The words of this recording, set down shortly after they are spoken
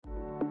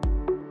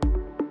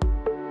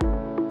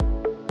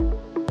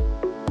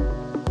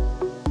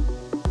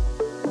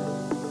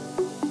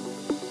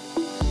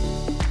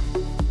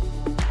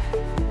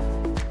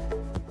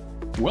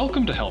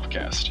Welcome to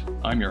HealthCast.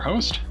 I'm your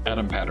host,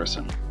 Adam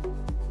Patterson.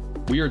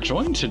 We are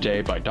joined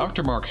today by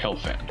Dr. Mark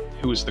Helfand,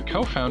 who is the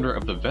co-founder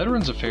of the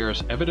Veterans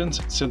Affairs Evidence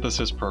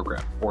Synthesis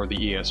Program, or the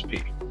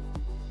ESP.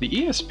 The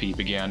ESP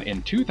began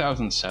in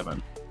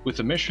 2007 with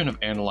the mission of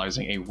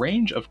analyzing a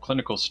range of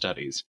clinical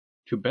studies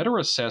to better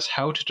assess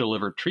how to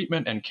deliver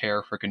treatment and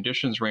care for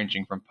conditions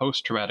ranging from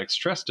post-traumatic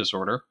stress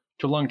disorder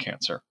to lung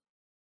cancer.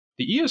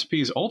 The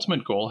ESP's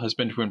ultimate goal has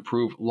been to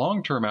improve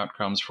long-term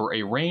outcomes for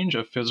a range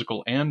of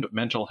physical and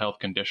mental health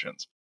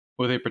conditions,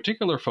 with a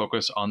particular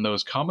focus on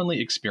those commonly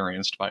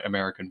experienced by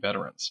American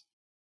veterans.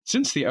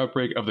 Since the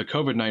outbreak of the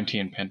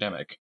COVID-19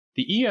 pandemic,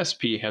 the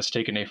ESP has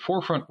taken a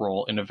forefront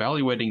role in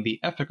evaluating the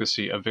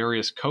efficacy of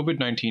various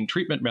COVID-19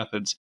 treatment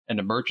methods and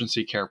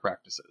emergency care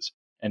practices,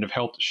 and have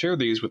helped share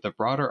these with the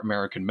broader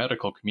American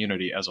medical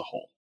community as a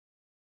whole.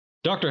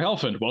 Dr.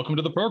 Helfand, welcome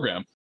to the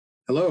program.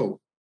 Hello.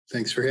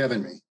 Thanks for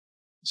having me.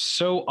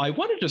 So I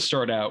wanted to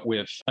start out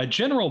with a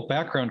general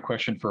background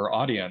question for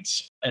our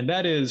audience, and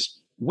that is,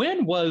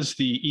 when was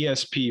the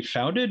ESP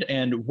founded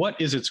and what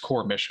is its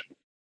core mission?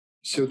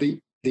 So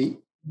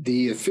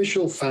the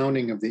official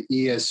founding of the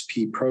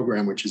ESP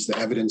program, which is the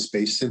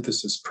Evidence-Based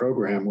Synthesis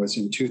Program, was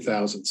in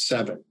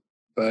 2007.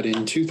 But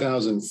in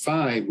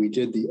 2005, we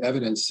did the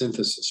Evidence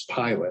Synthesis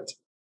Pilot,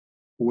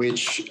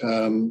 which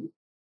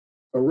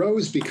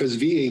arose because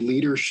VA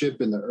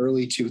leadership in the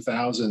early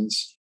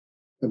 2000s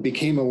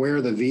became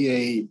aware the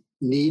VA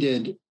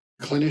needed,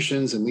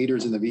 clinicians and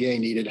leaders in the VA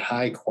needed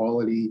high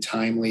quality,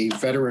 timely,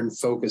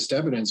 veteran-focused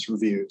evidence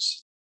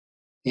reviews.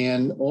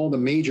 And all the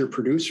major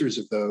producers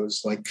of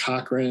those, like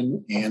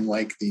Cochrane and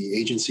like the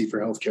Agency for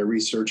Healthcare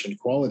Research and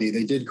Quality,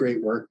 they did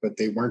great work, but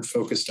they weren't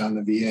focused on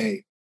the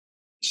VA.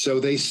 So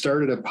they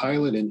started a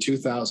pilot in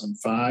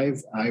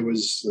 2005. I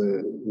was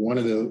one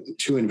of the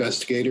two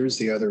investigators.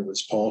 The other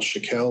was Paul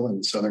Schickel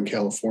in Southern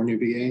California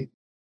VA.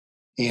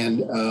 And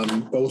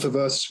both of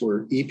us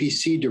were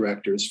EPC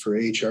directors for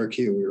HRQ.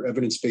 We were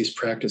evidence-based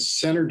practice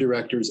center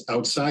directors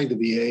outside the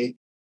VA,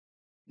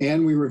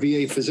 and we were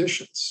VA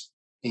physicians.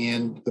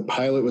 And the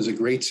pilot was a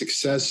great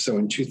success. So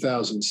in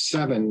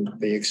 2007,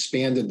 they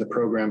expanded the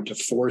program to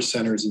 4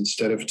 centers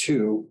instead of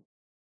 2.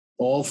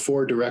 All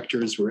 4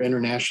 directors were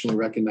internationally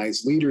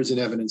recognized leaders in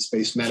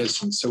evidence-based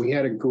medicine. So we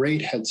had a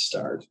great head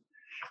start.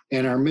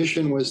 And our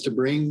mission was to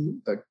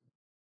bring the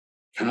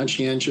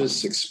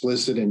conscientious,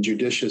 explicit, and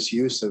judicious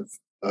use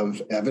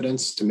of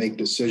evidence to make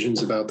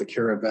decisions about the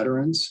care of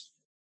veterans,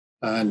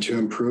 and to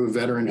improve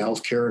veteran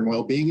health care and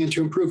well-being, and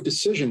to improve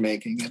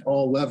decision-making at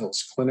all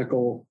levels,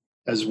 clinical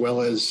as well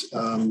as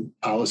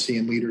policy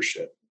and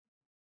leadership.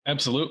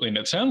 Absolutely. And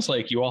it sounds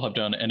like you all have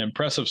done an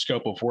impressive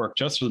scope of work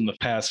just within the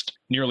past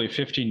nearly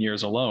 15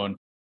 years alone.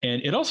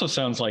 And it also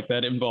sounds like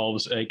that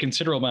involves a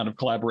considerable amount of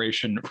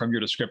collaboration from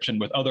your description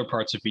with other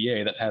parts of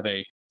VA that have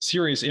a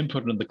serious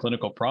input into the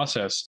clinical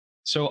process.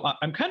 So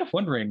I'm kind of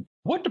wondering,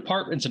 what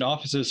departments and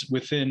offices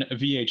within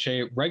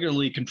VHA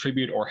regularly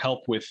contribute or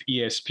help with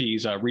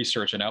ESP's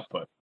research and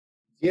output?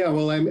 Yeah,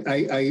 well,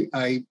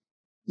 I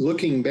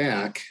looking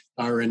back,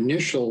 our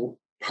initial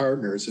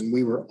partners, and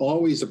we were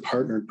always a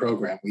partnered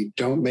program. We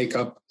don't make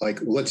up like,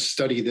 let's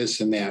study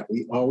this and that.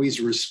 We always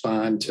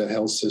respond to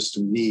health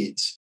system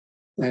needs.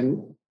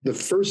 And the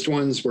first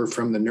ones were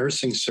from the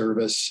nursing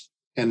service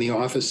and the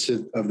Office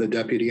of the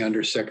Deputy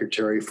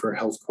Undersecretary for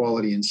Health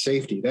Quality and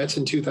Safety. That's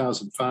in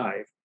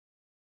 2005.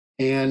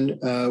 And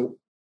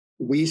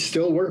we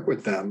still work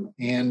with them.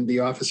 And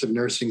the Office of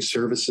Nursing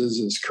Services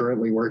is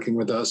currently working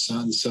with us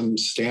on some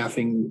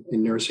staffing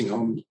in nursing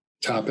home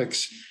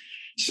topics.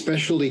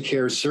 Specialty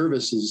care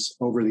services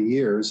over the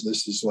years,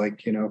 this is like,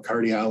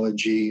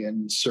 cardiology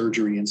and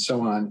surgery and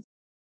so on,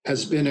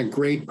 has been a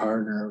great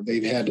partner.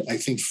 They've had, I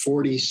think,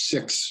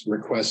 46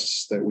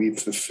 requests that we've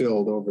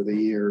fulfilled over the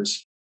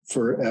years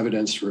for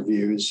evidence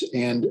reviews.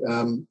 And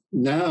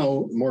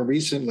now, more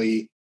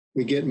recently,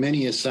 we get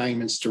many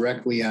assignments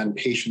directly on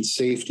patient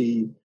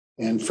safety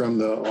and from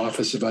the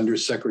Office of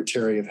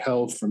Undersecretary of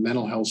Health for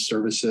mental health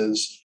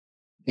services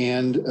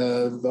and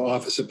the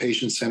Office of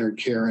Patient-Centered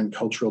Care and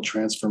Cultural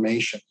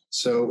Transformation.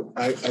 So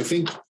I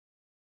think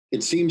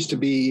it seems to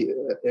be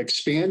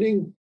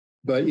expanding,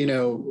 but,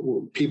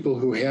 people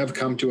who have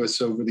come to us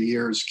over the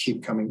years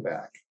keep coming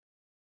back.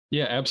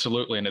 Yeah,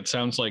 absolutely. And it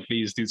sounds like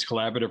these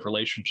collaborative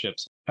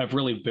relationships have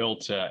really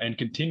built and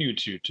continue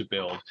to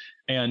build.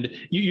 And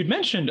you'd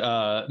mentioned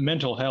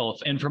mental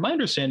health. And from my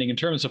understanding, in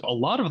terms of a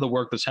lot of the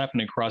work that's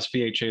happening across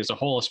VHA as a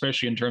whole,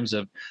 especially in terms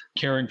of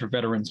caring for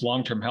veterans'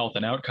 long-term health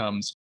and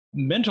outcomes,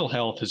 mental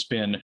health has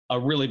been a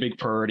really big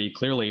priority,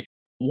 clearly.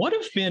 What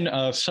have been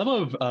some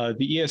of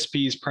the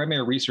ESP's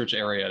primary research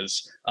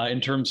areas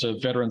in terms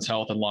of veterans'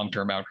 health and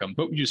long-term outcomes?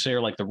 What would you say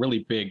are like the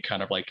really big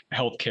kind of like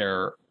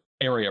healthcare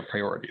area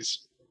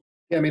priorities?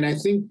 Yeah, I mean, I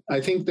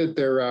think that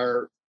there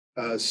are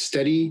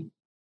steady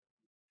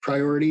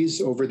priorities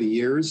over the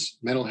years,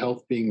 mental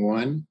health being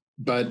one,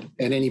 but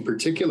at any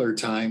particular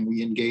time,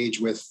 we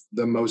engage with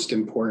the most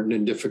important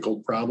and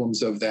difficult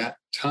problems of that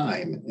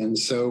time. And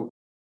so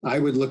I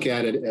would look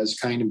at it as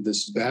kind of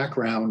this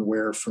background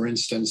where, for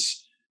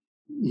instance,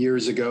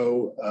 years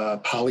ago,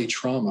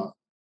 polytrauma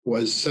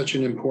was such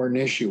an important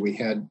issue. We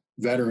had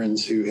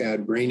veterans who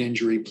had brain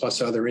injury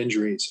plus other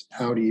injuries.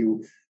 How do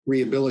you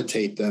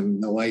rehabilitate them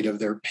in the light of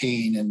their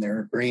pain and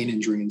their brain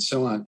injury and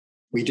so on?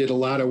 We did a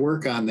lot of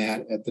work on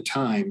that at the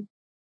time,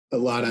 a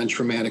lot on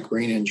traumatic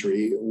brain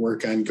injury,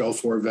 work on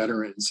Gulf War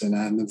veterans and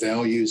on the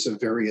values of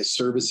various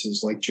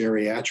services like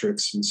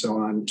geriatrics and so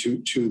on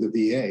to the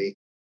VA.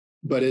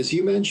 But as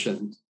you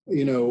mentioned,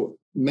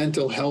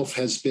 mental health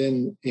has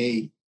been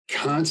a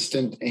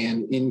constant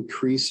and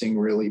increasing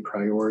really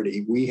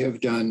priority. We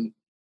have done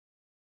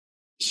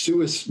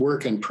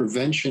work on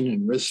prevention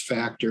and risk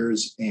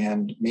factors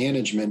and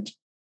management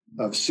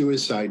of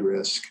suicide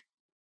risk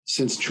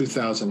since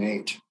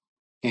 2008.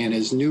 And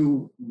as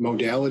new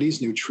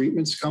modalities, new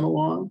treatments come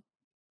along,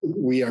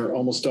 we are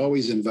almost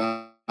always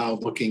involved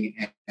looking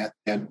at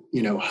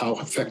how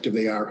effective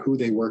they are, who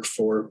they work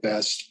for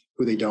best,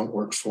 who they don't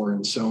work for,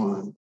 and so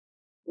on.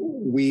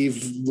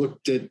 We've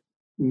looked at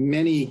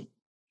many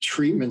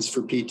treatments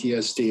for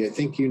PTSD. I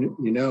think you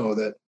know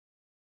that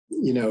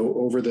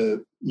over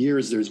the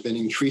years there's been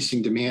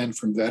increasing demand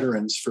from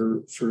veterans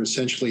for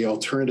essentially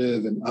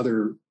alternative and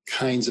other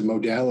kinds of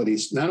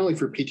modalities, not only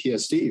for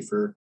PTSD,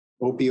 for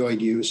opioid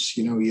use,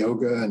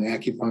 yoga and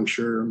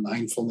acupuncture,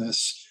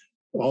 mindfulness,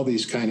 all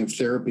these kind of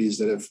therapies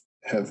that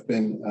have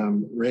been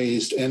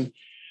raised. And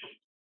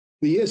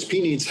the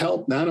ESP needs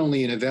help not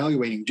only in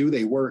evaluating do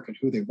they work and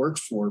who they work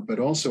for, but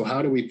also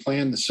how do we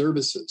plan the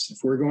services?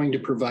 If we're going to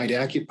provide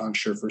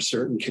acupuncture for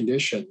certain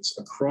conditions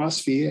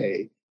across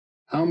VA,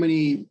 how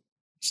many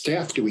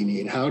staff do we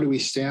need? How do we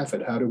staff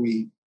it? How do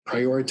we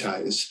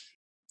prioritize,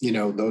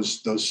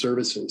 those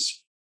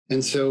services?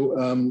 And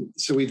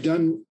so we've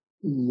done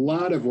a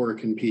lot of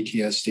work in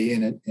PTSD,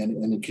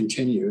 and it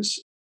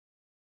continues.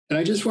 And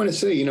I just want to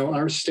say,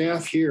 our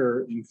staff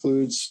here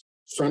includes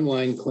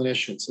frontline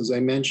clinicians. As I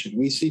mentioned,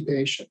 we see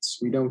patients.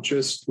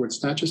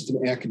 It's not just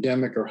an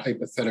academic or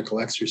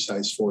hypothetical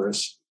exercise for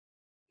us.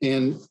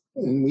 And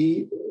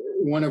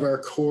one of our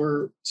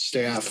core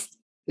staff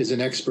is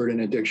an expert in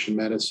addiction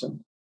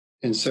medicine.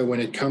 And so when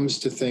it comes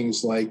to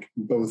things like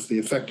both the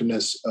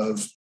effectiveness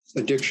of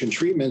addiction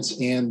treatments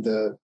and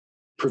the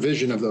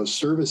provision of those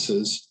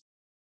services,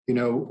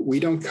 we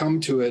don't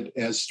come to it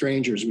as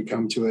strangers. We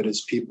come to it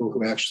as people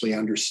who actually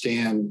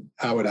understand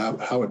how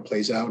it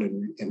plays out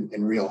in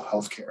real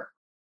healthcare.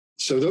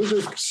 So those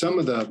are some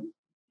of the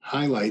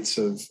highlights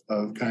of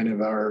kind of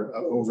our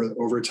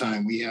over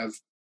time.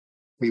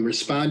 We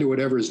respond to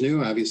whatever is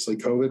new. Obviously,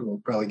 COVID.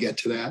 We'll probably get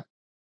to that,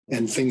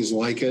 and things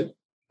like it,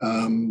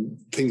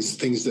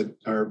 things that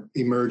are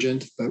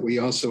emergent. But we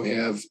also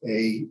have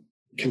a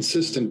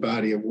consistent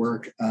body of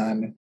work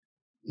on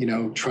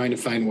trying to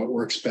find what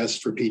works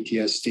best for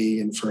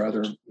PTSD and for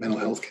other mental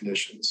health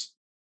conditions.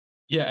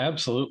 Yeah,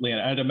 absolutely.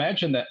 And I'd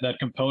imagine that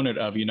component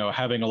of,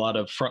 having a lot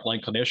of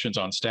frontline clinicians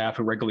on staff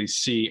who regularly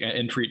see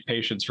and treat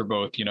patients for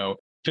both,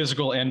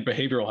 physical and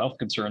behavioral health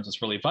concerns is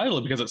really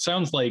vital, because it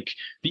sounds like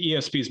the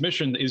ESP's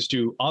mission is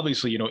to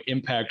obviously,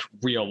 impact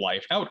real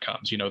life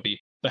outcomes,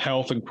 the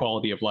health and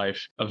quality of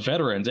life of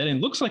veterans. And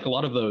it looks like a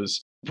lot of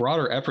those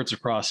broader efforts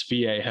across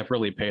VA have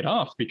really paid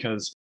off,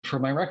 because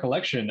from my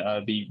recollection,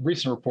 the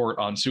recent report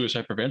on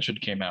suicide prevention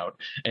came out,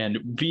 and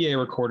VA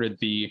recorded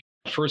the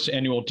first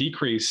annual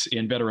decrease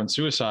in veteran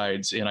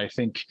suicides in, I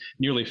think,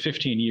 nearly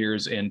 15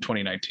 years in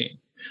 2019.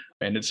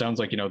 And it sounds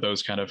like,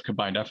 those kind of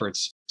combined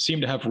efforts seem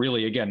to have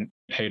really, again,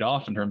 paid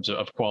off in terms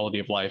of quality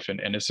of life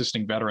and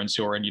assisting veterans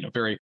who are in,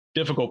 very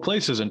difficult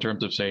places in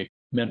terms of, say,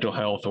 mental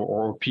health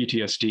or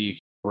PTSD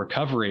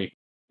recovery.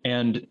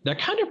 And that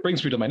kind of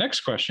brings me to my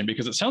next question,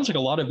 because it sounds like a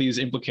lot of these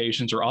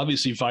implications are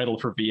obviously vital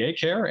for VA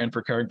care and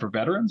for caring for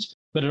veterans,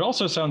 but it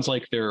also sounds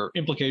like their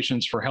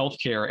implications for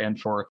healthcare and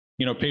for,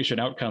 patient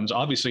outcomes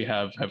obviously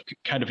have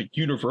kind of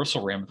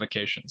universal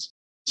ramifications.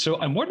 So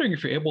I'm wondering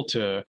if you're able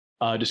to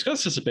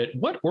discuss this a bit.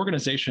 What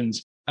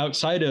organizations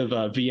outside of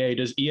VA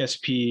does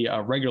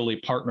ESP regularly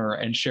partner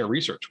and share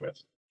research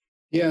with?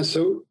 Yeah,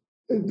 so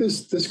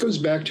this goes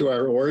back to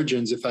our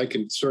origins. If I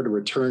can sort of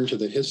return to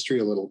the history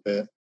a little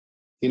bit.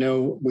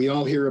 We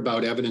all hear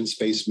about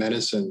evidence-based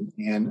medicine,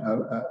 and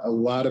a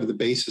lot of the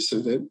basis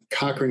of the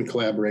Cochrane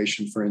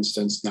collaboration, for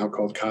instance, now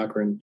called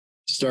Cochrane,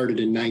 started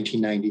in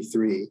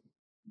 1993.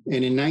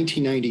 And in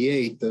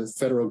 1998, the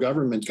federal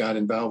government got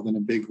involved in a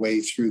big way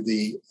through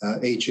the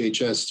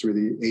HHS, through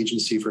the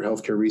Agency for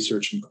Healthcare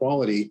Research and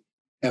Quality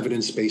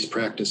Evidence-Based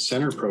Practice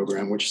Center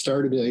program, which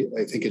started,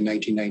 I think, in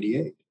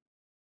 1998.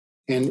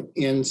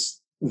 And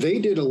they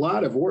did a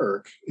lot of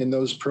work in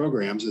those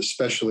programs,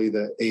 especially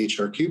the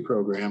AHRQ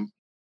program,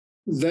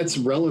 that's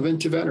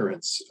relevant to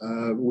veterans.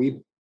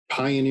 We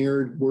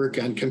pioneered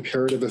work on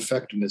comparative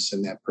effectiveness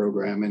in that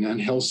program, and on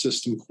health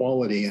system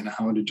quality and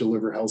how to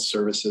deliver health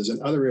services and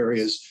other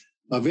areas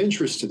of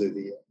interest to the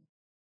VA.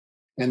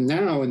 And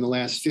now in the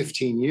last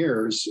 15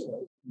 years,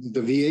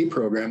 the VA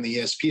program, the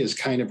ESP, has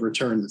kind of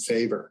returned the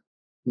favor.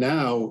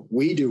 Now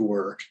we do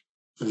work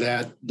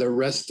that the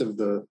rest of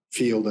the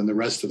field and the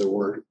rest of the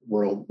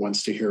world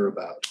wants to hear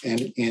about.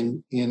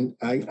 And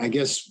I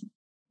guess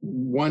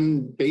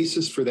one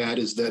basis for that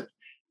is that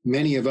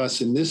many of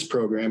us in this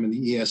program in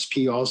the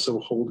ESP also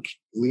hold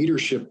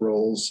leadership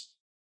roles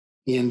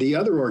in the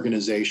other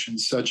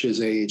organizations such as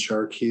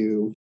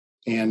AHRQ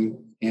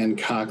and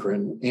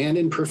Cochrane, and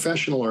in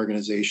professional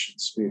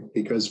organizations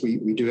because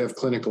we do have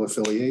clinical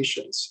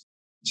affiliations.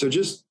 So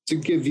just to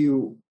give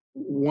you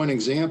one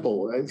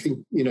example, I think,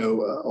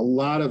 a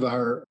lot of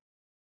our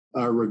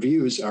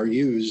reviews are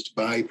used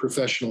by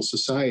professional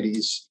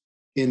societies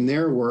in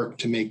their work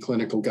to make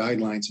clinical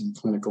guidelines and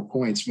clinical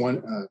points.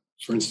 One,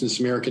 for instance,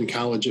 American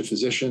College of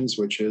Physicians,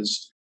 which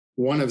is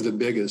one of the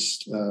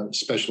biggest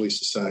specialty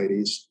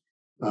societies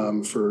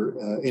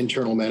for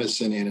internal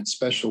medicine and its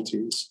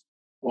specialties,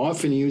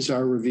 often use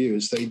our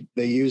reviews.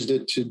 They used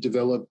it to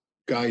develop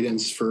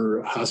guidance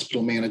for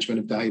hospital management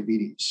of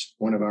diabetes,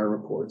 one of our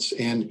reports,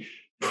 and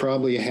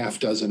probably a half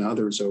dozen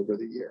others over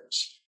the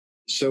years.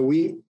 So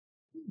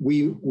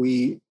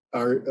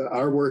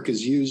our work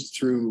is used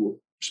through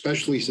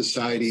specialty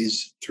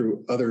societies,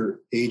 through other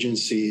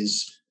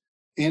agencies,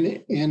 and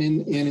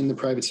in the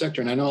private sector.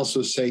 And I'd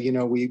also say,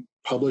 we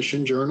publish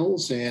in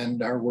journals,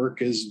 and our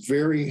work is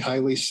very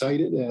highly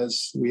cited,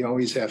 as we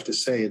always have to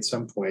say at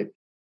some point.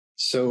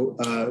 So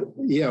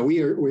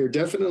we're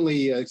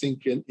definitely, I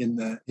think, in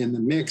the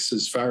mix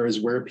as far as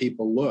where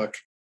people look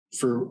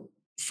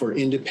for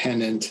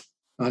independent,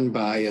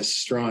 unbiased,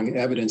 strong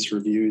evidence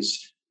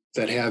reviews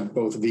that have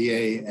both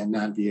VA and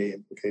non-VA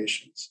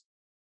implications.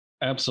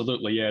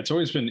 Absolutely. Yeah. It's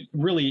always been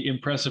really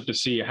impressive to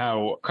see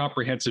how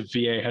comprehensive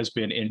VA has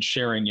been in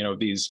sharing,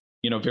 these,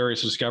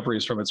 various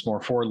discoveries from its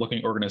more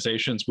forward-looking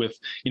organizations with,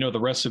 the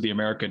rest of the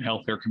American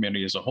healthcare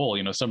community as a whole.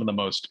 Some of the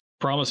most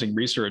promising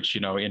research,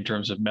 in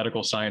terms of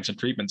medical science and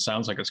treatment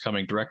sounds like it's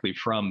coming directly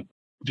from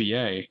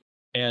VA.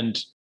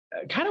 And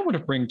I kind of want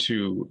to bring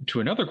to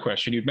another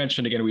question. You'd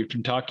mentioned, again, we've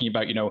been talking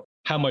about,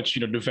 how much,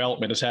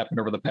 development has happened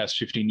over the past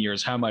 15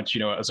 years, how much,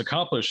 is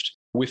accomplished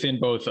within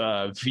both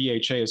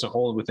VHA as a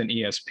whole and within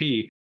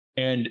ESP.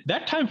 And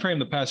that time frame,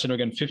 the past,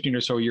 again, 15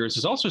 or so years,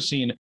 has also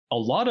seen a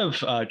lot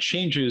of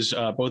changes,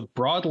 both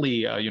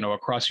broadly,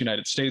 across the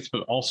United States,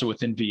 but also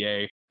within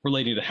VA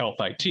relating to health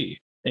IT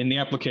in the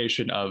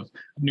application of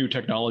new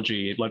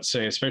technology, let's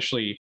say,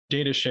 especially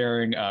data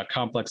sharing,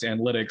 complex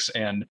analytics,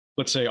 and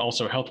let's say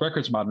also health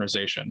records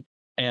modernization.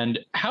 And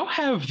how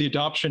have the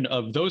adoption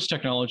of those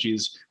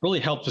technologies really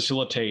helped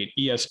facilitate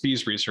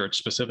ESP's research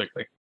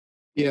specifically?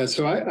 Yeah,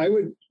 so I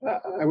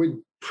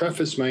would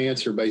preface my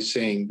answer by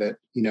saying that,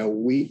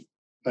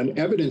 an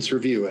evidence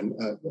review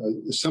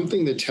and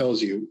something that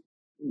tells you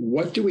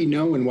what do we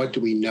know and what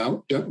do we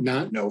not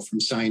know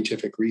from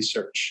scientific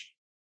research,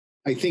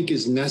 I think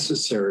is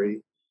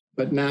necessary,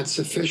 but not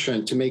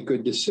sufficient to make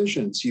good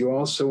decisions. You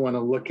also want to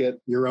look at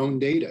your own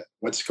data,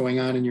 what's going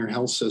on in your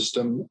health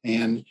system,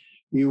 and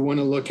you want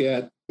to look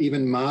at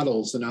even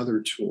models and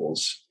other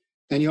tools.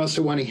 And you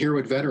also want to hear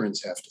what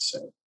veterans have to say.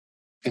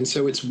 And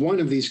so it's one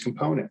of these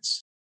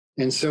components.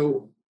 And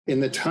so in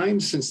the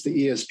time since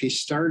the ESP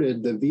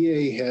started, the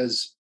VA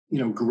has,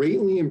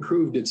 greatly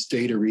improved its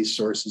data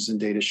resources and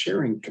data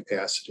sharing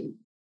capacity.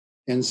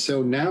 And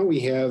so now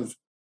we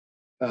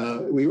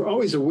were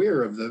always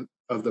aware of the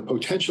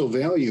potential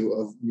value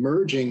of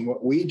merging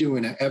what we do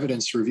in an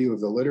evidence review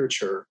of the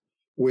literature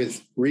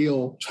with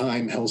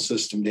real-time health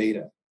system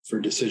data for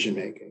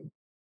decision-making.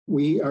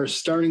 We are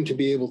starting to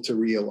be able to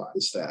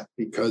realize that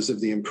because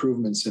of the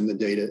improvements in the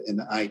data in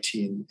the IT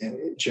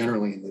and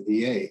generally in the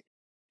VA.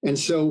 And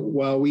so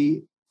while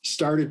we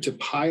started to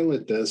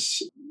pilot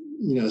this,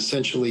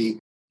 essentially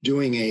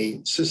doing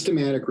a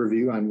systematic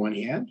review on one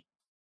hand,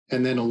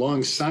 and then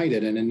alongside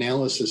it, an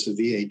analysis of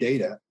VA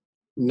data,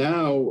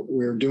 now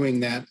we're doing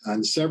that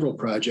on several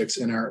projects,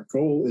 and our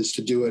goal is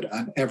to do it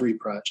on every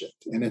project.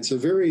 And it's a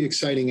very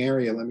exciting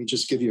area. Let me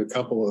just give you a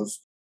couple of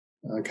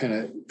kind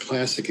of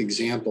classic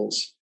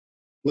examples.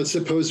 Let's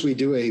suppose we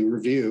do a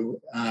review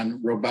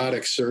on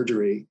robotic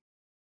surgery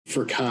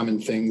for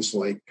common things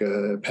like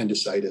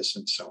appendicitis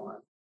and so on.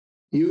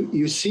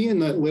 You see in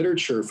the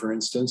literature, for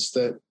instance,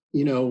 that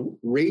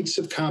rates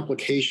of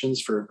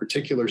complications for a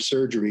particular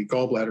surgery,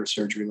 gallbladder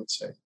surgery, let's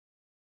say,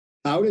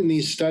 out in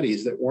these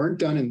studies that weren't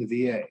done in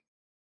the VA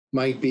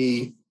might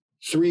be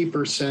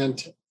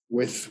 3%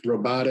 with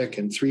robotic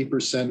and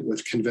 3%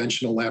 with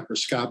conventional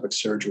laparoscopic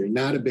surgery.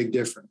 Not a big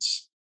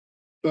difference.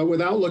 But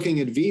without looking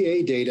at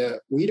VA data,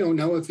 we don't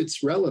know if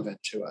it's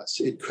relevant to us.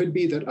 It could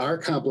be that our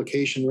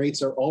complication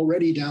rates are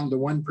already down to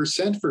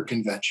 1% for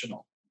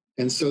conventional.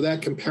 And so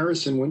that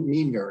comparison wouldn't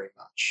mean very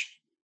much.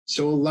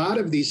 So a lot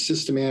of these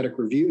systematic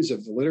reviews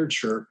of the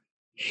literature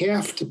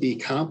have to be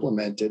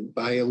complemented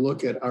by a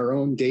look at our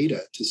own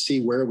data to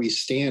see where we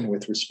stand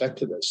with respect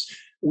to this.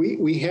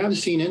 We have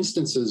seen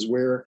instances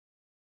where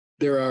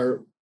there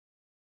are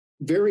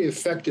very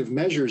effective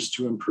measures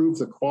to improve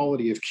the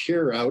quality of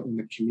care out in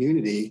the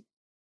community,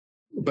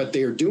 but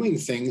they are doing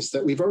things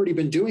that we've already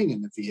been doing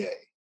in the VA,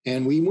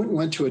 and we wouldn't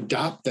want to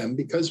adopt them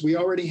because we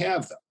already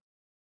have them.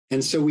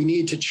 And so we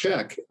need to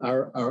check,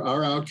 are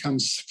our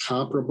outcomes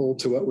comparable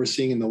to what we're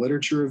seeing in the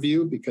literature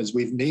review, because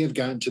we may have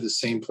gotten to the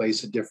same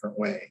place a different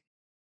way.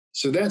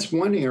 So that's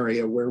one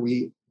area where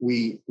we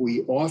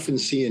often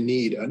see a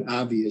need, an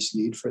obvious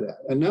need for that.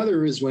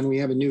 Another is when we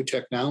have a new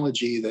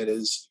technology that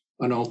is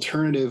an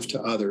alternative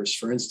to others.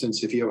 For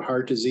instance, if you have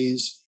heart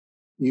disease,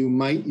 you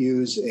might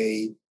use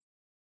a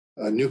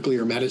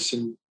nuclear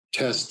medicine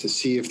test to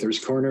see if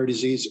there's coronary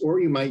disease, or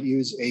you might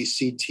use a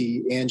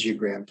CT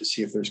angiogram to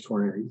see if there's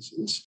coronary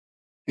disease.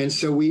 And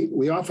so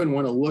we often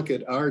want to look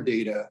at our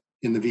data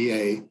in the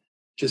VA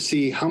to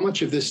see how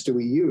much of this do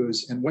we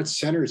use and what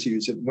centers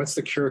use it, and what's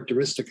the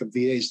characteristic of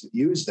VAs that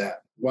use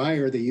that? Why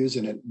are they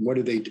using it? What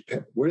are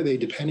they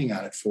depending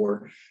on it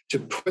for? To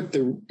put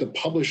the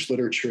published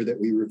literature that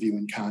we review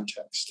in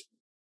context.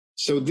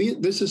 So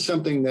this is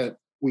something that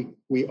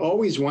we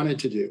always wanted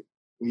to do.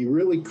 We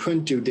really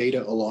couldn't do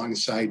data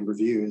alongside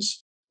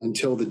reviews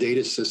until the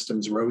data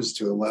systems rose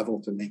to a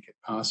level to make it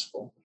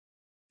possible.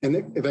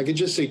 And if I could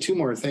just say two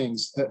more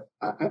things,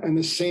 on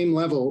the same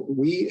level,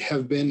 we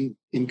have been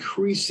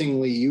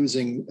increasingly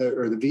using,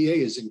 or the VA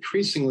is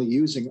increasingly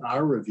using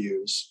our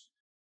reviews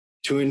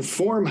to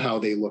inform how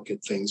they look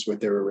at things with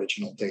their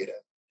original data,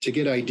 to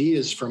get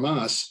ideas from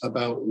us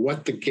about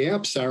what the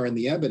gaps are in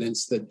the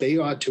evidence that they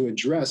ought to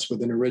address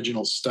with an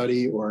original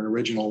study or an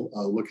original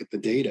look at the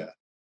data.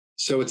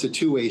 So it's a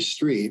two-way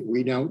street.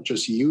 We don't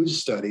just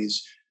use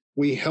studies,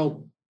 we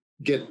help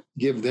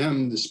give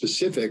them the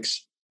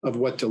specifics of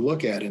what to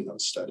look at in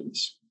those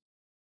studies.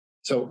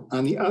 So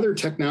on the other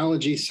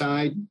technology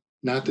side,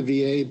 not the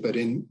VA, but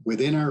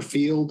within our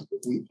field,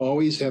 we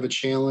always have a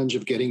challenge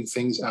of getting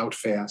things out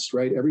fast,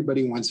 right?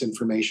 Everybody wants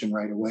information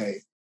right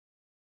away.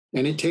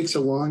 And it takes a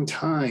long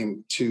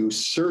time to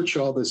search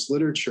all this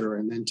literature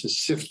and then to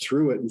sift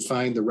through it and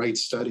find the right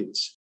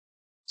studies.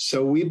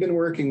 So we've been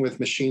working with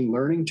machine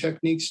learning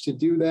techniques to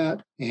do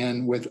that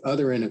and with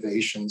other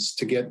innovations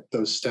to get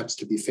those steps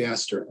to be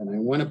faster. And I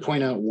want to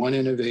point out one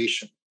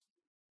innovation,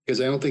 because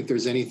I don't think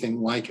there's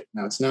anything like it.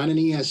 Now, it's not an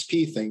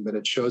ESP thing, but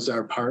it shows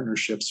our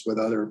partnerships with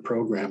other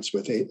programs,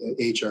 with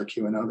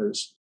HRQ and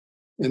others.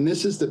 And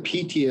this is the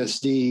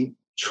PTSD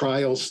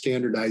Trial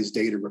Standardized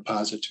Data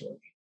Repository.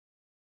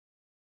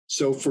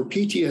 So for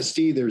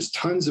PTSD, there's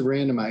tons of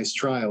randomized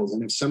trials.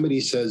 And if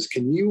somebody says,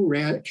 can you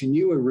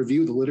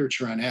review the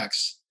literature on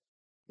X?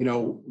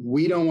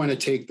 We don't want to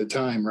take the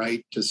time,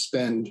 right, to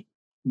spend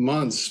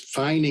months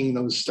finding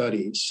those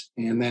studies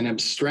and then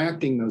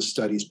abstracting those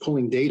studies,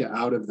 pulling data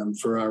out of them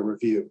for our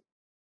review.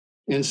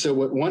 And so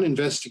what one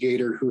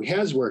investigator who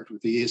has worked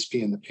with the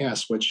ESP in the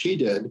past, what she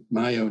did,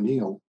 Maya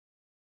O'Neill,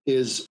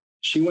 is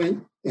she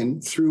went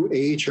and through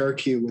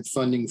AHRQ with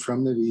funding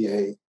from the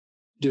VA,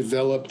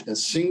 developed a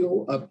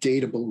single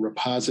updatable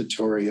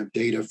repository of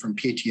data from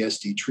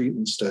PTSD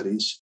treatment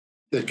studies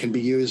that can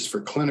be used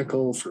for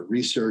clinical, for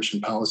research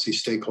and policy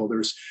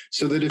stakeholders,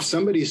 so that if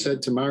somebody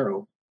said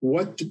tomorrow,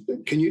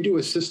 can you do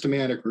a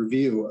systematic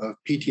review of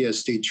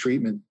PTSD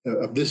treatment,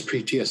 of this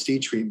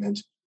PTSD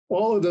treatment?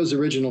 All of those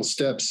original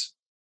steps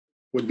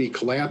would be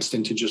collapsed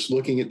into just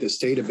looking at this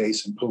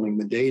database and pulling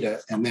the data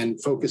and then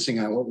focusing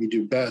on what we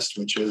do best,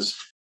 which is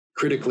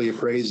critically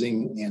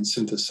appraising and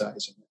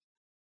synthesizing.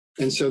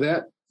 And so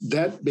that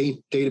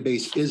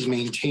database is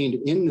maintained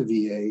in the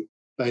VA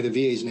by the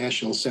VA's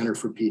National Center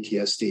for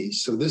PTSD.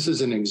 So this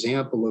is an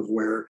example of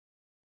where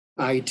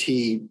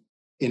IT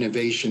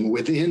innovation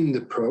within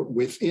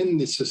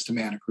the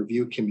systematic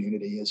review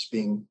community is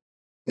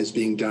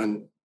being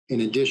done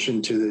in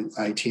addition to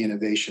the IT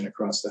innovation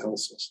across the health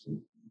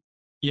system.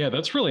 Yeah,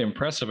 that's really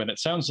impressive. And it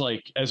sounds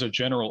like, as a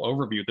general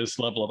overview, this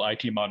level of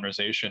IT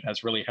modernization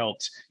has really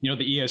helped,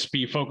 the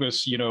ESP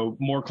focus,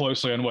 more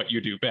closely on what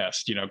you do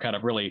best, kind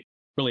of really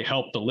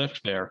help the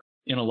lift there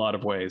in a lot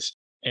of ways.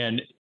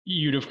 And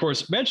you'd, of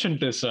course,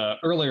 mentioned this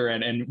earlier,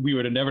 and we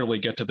would inevitably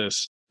get to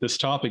this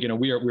topic.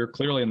 We're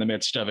clearly in the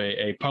midst of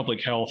a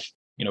public health,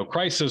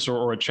 crisis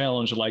or a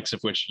challenge the likes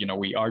of which,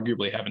 we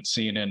arguably haven't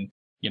seen in,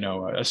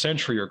 a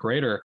century or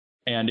greater.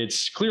 And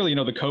it's clearly,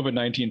 the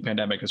COVID-19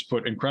 pandemic has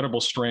put incredible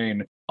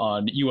strain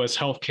on U.S.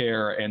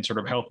 healthcare and sort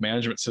of health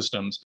management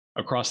systems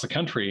across the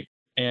country.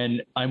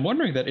 And I'm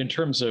wondering that in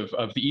terms of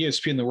the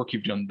ESP and the work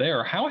you've done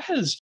there, how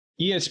has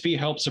ESP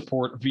helped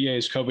support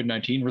VA's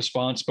COVID-19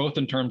 response, both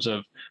in terms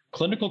of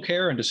clinical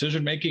care and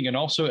decision-making, and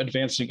also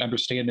advancing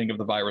understanding of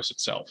the virus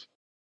itself?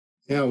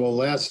 Yeah, well,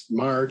 last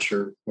March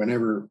or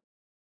whenever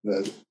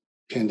the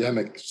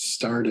pandemic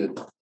started,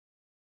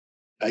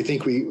 I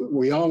think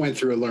we all went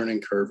through a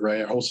learning curve,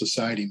 right? Our whole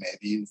society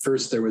maybe. And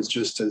first, there was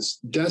just this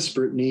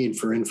desperate need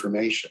for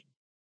information.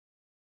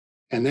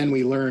 And then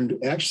we learned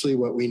actually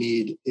what we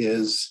need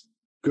is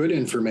good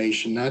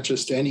information, not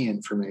just any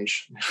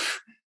information.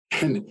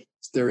 And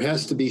there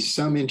has to be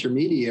some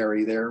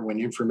intermediary there when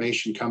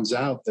information comes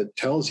out that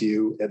tells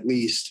you at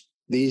least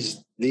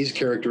these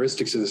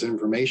characteristics of this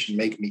information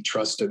make me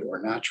trusted or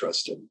not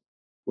trusted,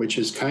 which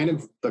is kind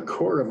of the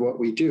core of what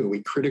we do.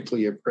 We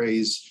critically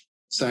appraise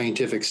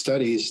scientific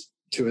studies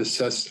to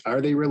assess,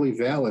 are they really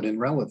valid and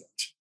relevant?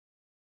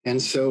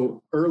 And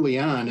so early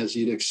on, as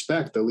you'd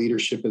expect, the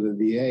leadership of the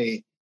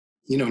VA,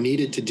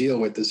 needed to deal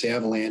with this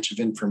avalanche of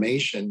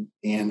information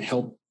and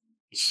help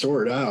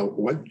sort out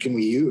what can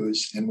we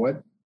use and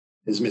what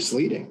is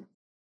misleading.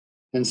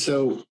 And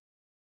so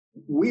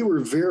we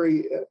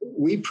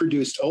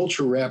produced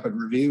ultra rapid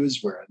reviews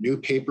where a new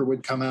paper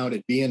would come out,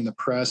 it'd be in the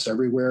press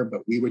everywhere,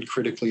 but we would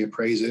critically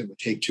appraise it. It would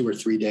take 2 or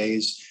 3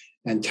 days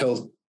and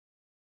tell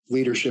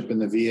leadership in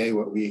the VA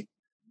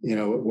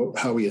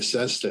how we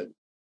assessed it.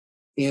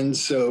 And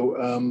so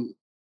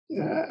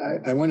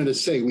I wanted to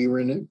say we were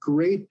in a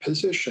great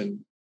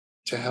position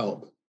to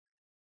help.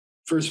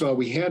 First of all,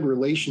 we had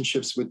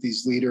relationships with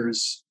these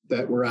leaders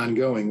that were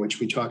ongoing, which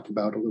we talked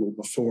about a little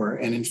before.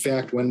 And in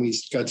fact, when we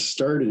got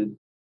started,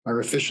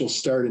 our official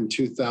start in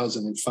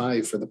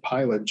 2005 for the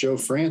pilot, Joe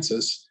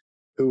Francis,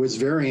 who was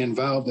very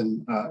involved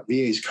in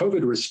VA's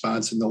COVID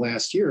response in the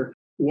last year,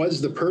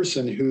 was the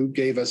person who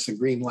gave us the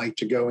green light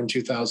to go in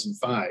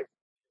 2005.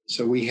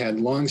 So we had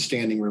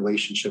longstanding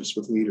relationships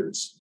with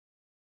leaders.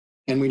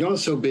 And we'd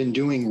also been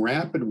doing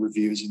rapid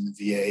reviews in the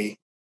VA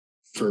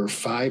for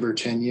 5 or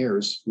 10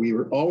 years. We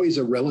were always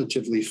a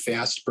relatively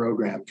fast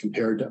program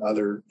compared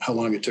to how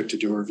long it took to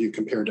do a review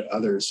compared to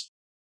others.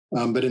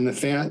 But in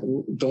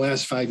the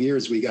last 5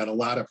 years, we got a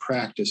lot of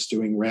practice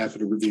doing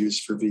rapid reviews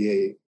for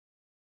VA.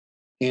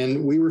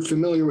 And we were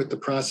familiar with the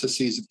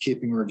processes of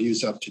keeping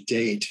reviews up to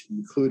date,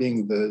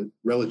 including the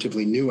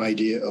relatively new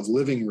idea of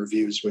living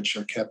reviews, which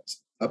are kept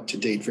up to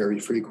date very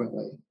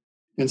frequently.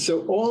 And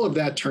so all of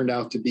that turned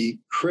out to be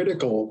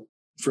critical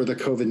for the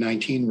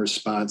COVID-19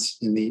 response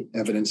in the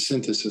evidence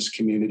synthesis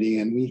community,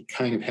 and we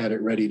kind of had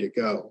it ready to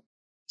go.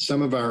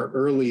 Some of our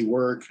early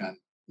work on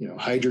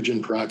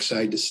hydrogen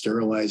peroxide to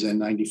sterilize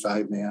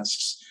N95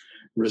 masks,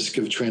 risk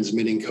of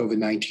transmitting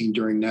COVID-19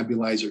 during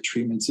nebulizer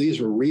treatments.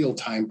 These were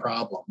real-time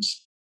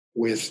problems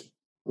with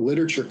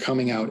literature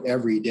coming out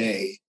every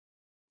day.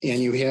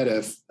 And you had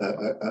a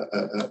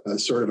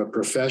sort of a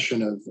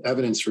profession of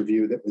evidence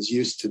review that was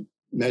used to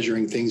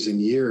measuring things in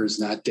years,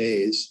 not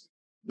days.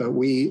 But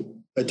we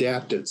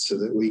adapted so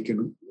that we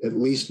could at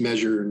least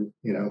measure,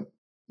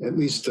 at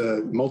least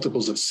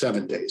multiples of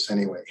 7 days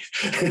anyway.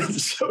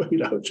 So,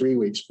 3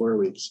 weeks, 4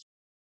 weeks.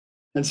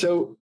 And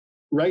so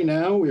right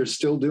now we're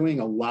still doing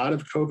a lot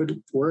of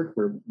COVID work.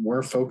 We're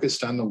more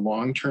focused on the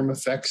long-term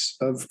effects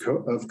of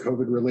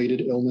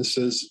COVID-related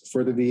illnesses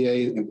for the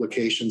VA,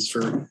 implications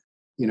for,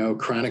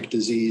 chronic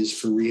disease,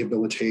 for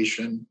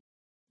rehabilitation.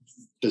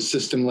 The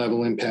system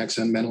level impacts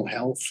on mental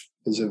health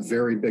is a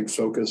very big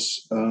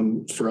focus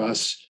for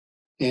us.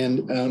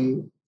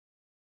 And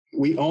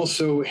we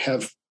also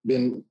have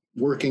been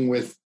working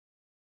with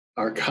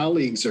our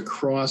colleagues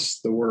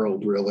across the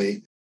world,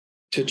 really,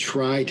 to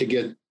try to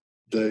get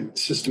the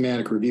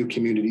systematic review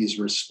community's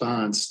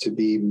response to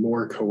be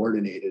more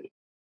coordinated.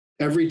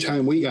 Every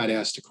time we got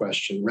asked a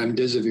question,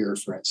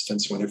 remdesivir, for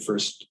instance, when it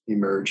first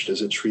emerged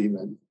as a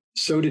treatment,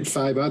 so did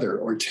 5 other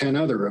or 10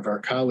 other of our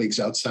colleagues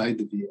outside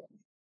the VA.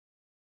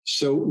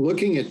 So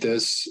looking at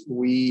this,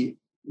 we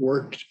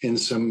worked in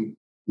some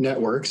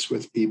networks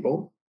with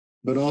people,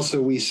 but also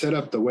we set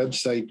up the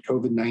website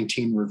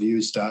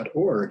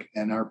COVID19reviews.org.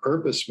 And our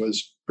purpose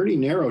was pretty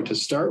narrow to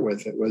start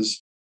with. It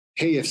was,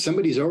 hey, if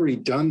somebody's already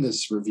done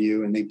this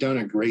review and they've done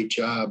a great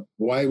job,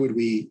 why would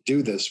we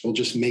do this? We'll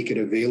just make it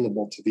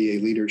available to VA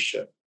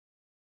leadership.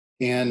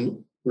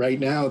 And right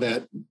now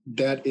that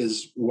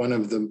is one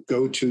of the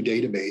go-to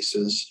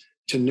databases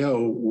to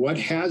know what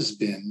has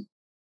been,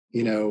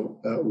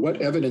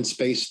 what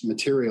evidence-based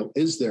material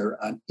is there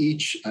on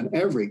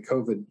every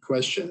COVID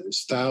question.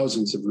 There's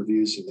thousands of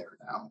reviews in there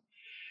now.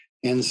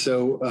 And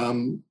so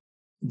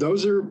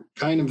those are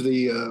kind of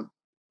the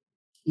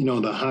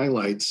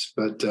highlights,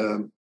 but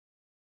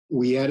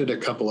we added a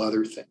couple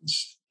other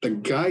things. The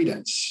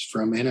guidance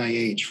from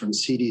NIH, from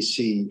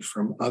CDC,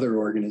 from other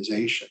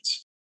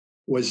organizations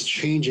was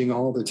changing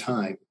all the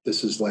time.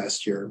 This is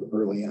last year,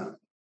 early on.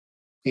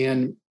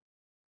 And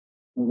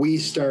we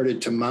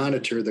started to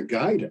monitor the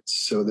guidance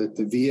so that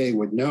the VA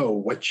would know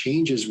what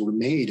changes were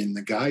made in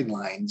the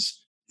guidelines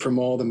from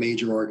all the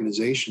major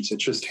organizations. It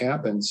just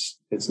happens.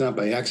 It's not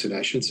by accident.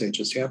 I should say it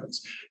just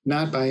happens.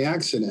 Not by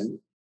accident.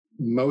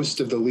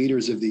 Most of the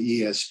leaders of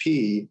the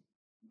ESP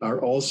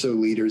are also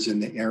leaders in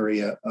the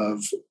area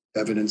of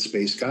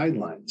evidence-based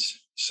guidelines.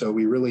 So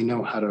we really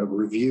know how to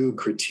review,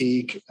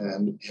 critique,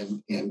 and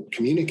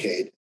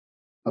communicate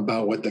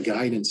about what the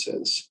guidance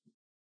is.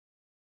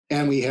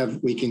 And we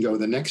can go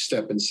the next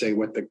step and say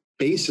what the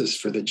basis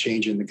for the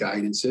change in the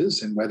guidance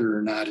is and whether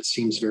or not it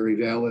seems very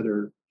valid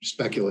or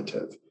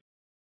speculative.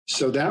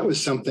 So that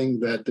was something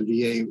that the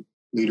VA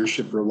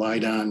leadership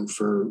relied on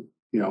for,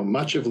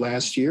 much of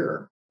last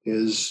year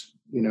is,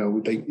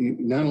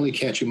 not only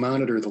can't you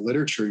monitor the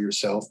literature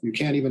yourself, you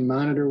can't even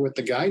monitor what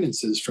the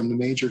guidance is from the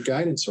major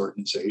guidance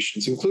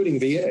organizations, including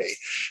VA.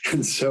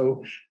 And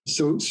so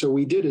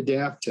we did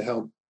adapt to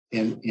help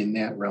in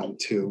that realm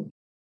too.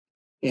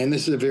 And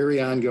this is a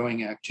very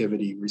ongoing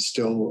activity. We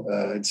still,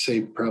 I'd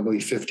say probably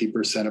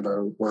 50% of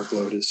our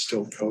workload is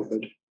still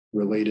COVID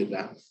related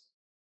now.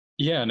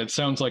 Yeah, and it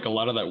sounds like a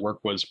lot of that work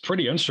was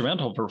pretty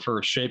instrumental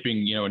for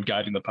shaping, and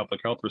guiding the public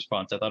health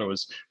response. I thought it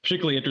was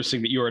particularly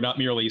interesting that you are not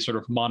merely sort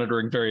of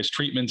monitoring various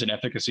treatments and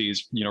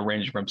efficacies,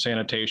 ranging from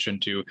sanitation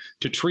to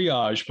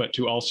triage, but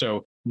to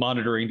also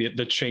monitoring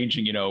the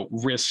changing,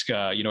 risk,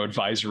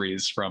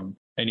 advisories from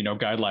and,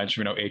 guidelines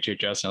from,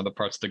 HHS and other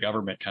parts of the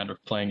government, kind of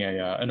playing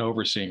an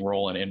overseeing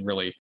role in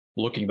really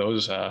looking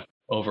those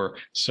over.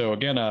 So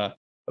again,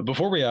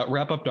 before we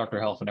wrap up, Dr.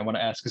 Helfand, I want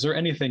to ask, is there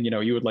anything,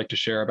 you would like to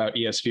share about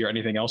ESV or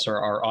anything else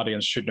our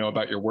audience should know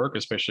about your work,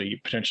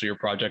 especially potentially your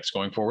projects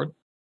going forward?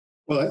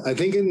 Well, I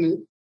think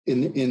in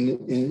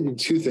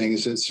two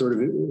things. It's sort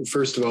of,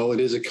 first of all, it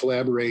is a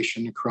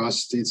collaboration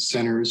across the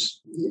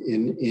centers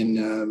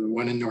in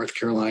one in North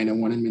Carolina,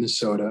 one in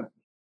Minnesota,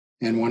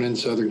 and one in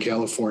Southern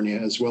California,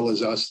 as well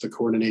as us, the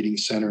coordinating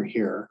center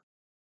here.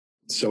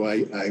 So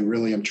I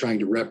really am trying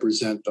to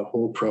represent the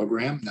whole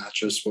program, not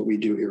just what we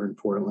do here in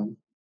Portland.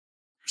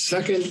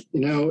 Second,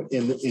 in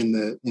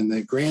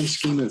the grand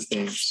scheme of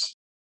things,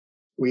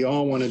 we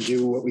all want to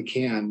do what we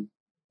can,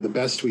 the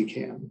best we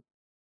can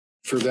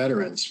for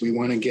veterans. We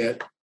want to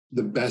get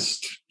the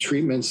best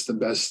treatments, the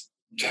best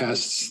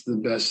tests, the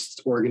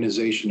best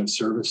organization of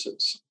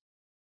services.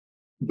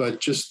 But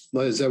just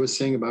as I was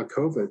saying about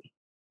COVID,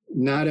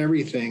 not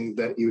everything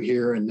that you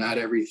hear and not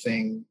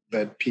everything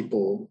that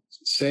people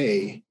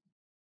say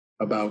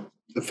about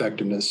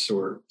effectiveness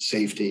or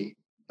safety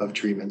of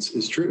treatments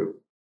is true.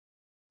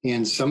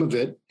 And some of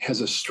it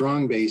has a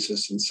strong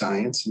basis in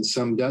science and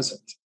some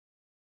doesn't.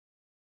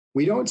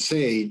 We don't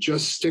say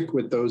just stick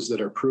with those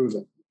that are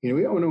proven.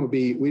 We don't want to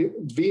be,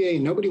 VA,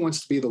 nobody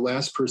wants to be the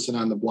last person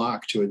on the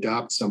block to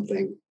adopt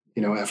something,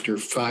 after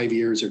 5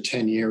 years or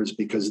 10 years,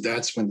 because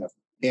that's when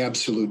the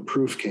absolute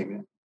proof came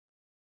in.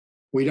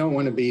 We don't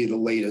want to be the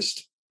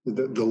latest,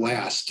 the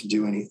last to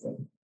do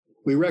anything.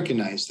 We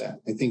recognize that.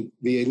 I think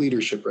VA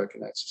leadership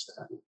recognizes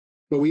that.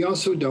 But we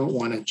also don't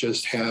want to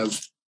just have,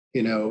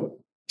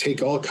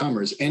 take all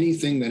comers,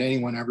 anything that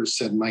anyone ever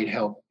said might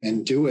help,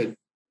 and do it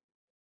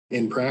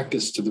in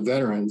practice to the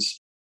veterans,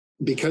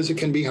 because it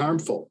can be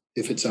harmful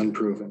if it's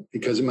unproven,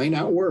 because it might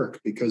not work,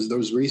 because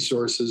those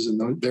resources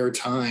and their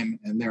time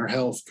and their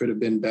health could have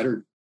been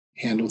better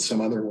handled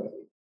some other way.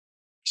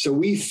 So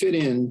we fit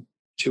in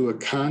to a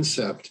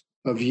concept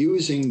of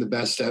using the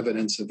best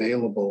evidence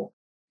available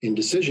in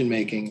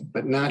decision-making,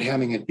 but not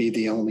having it be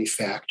the only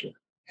factor,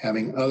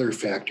 having other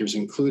factors,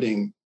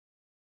 including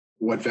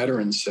what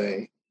veterans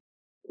say,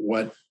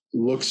 what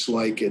looks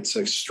like it's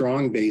a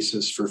strong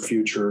basis for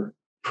future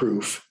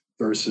proof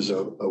versus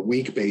a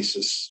weak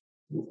basis,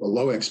 a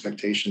low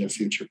expectation of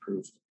future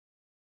proof,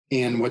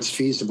 and what's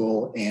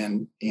feasible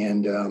and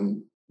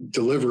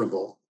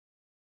deliverable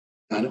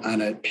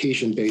on a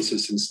patient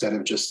basis instead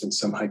of just in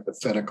some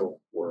hypothetical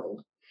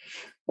world.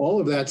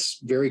 All of that's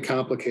very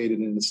complicated,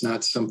 and it's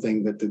not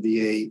something that the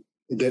VA,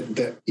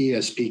 that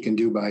ESP can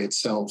do by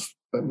itself.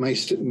 But my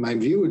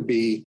view would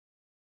be,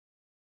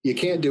 you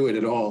can't do it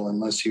at all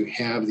unless you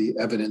have the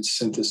evidence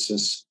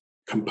synthesis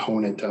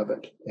component of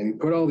it. And you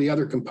put all the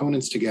other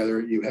components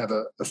together, you have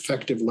an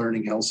effective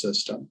learning health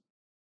system.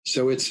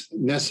 So it's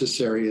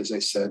necessary, as I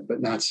said,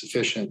 but not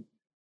sufficient.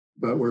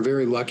 But we're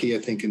very lucky, I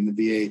think, in the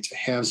VA to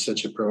have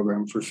such a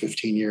program for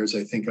 15 years.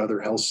 I think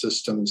other health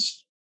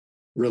systems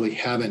really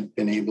haven't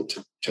been able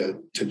to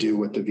do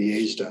what the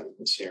VA's done in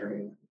this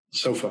area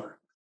so far.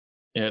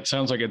 Yeah, it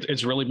sounds like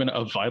it's really been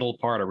a vital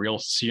part, a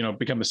real,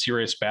 become a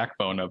serious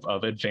backbone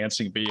of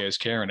advancing VA's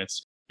care. And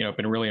it's,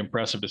 been really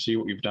impressive to see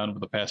what we've done for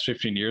the past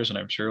 15 years. And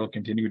I'm sure it'll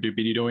continue to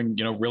be doing,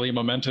 really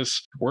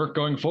momentous work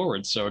going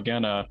forward. So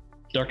again,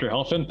 Dr.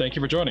 Helfand, thank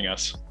you for joining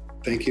us.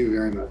 Thank you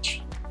very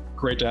much.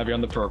 Great to have you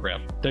on the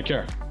program. Take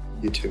care.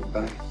 You too.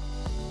 Bye.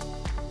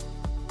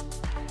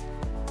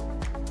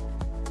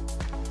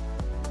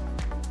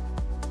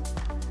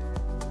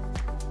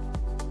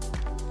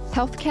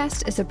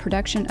 HealthCast is a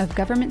production of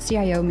Government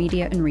CIO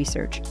Media and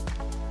Research.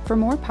 For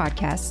more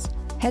podcasts,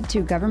 head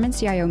to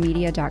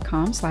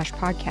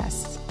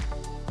governmentciomedia.com/podcasts.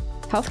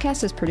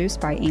 HealthCast is produced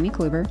by Amy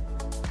Kluber,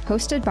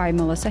 hosted by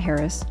Melissa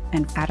Harris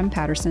and Adam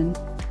Patterson.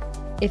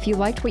 If you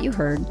liked what you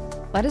heard,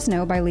 let us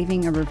know by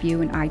leaving a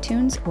review in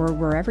iTunes or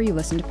wherever you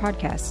listen to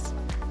podcasts.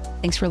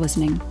 Thanks for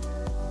listening.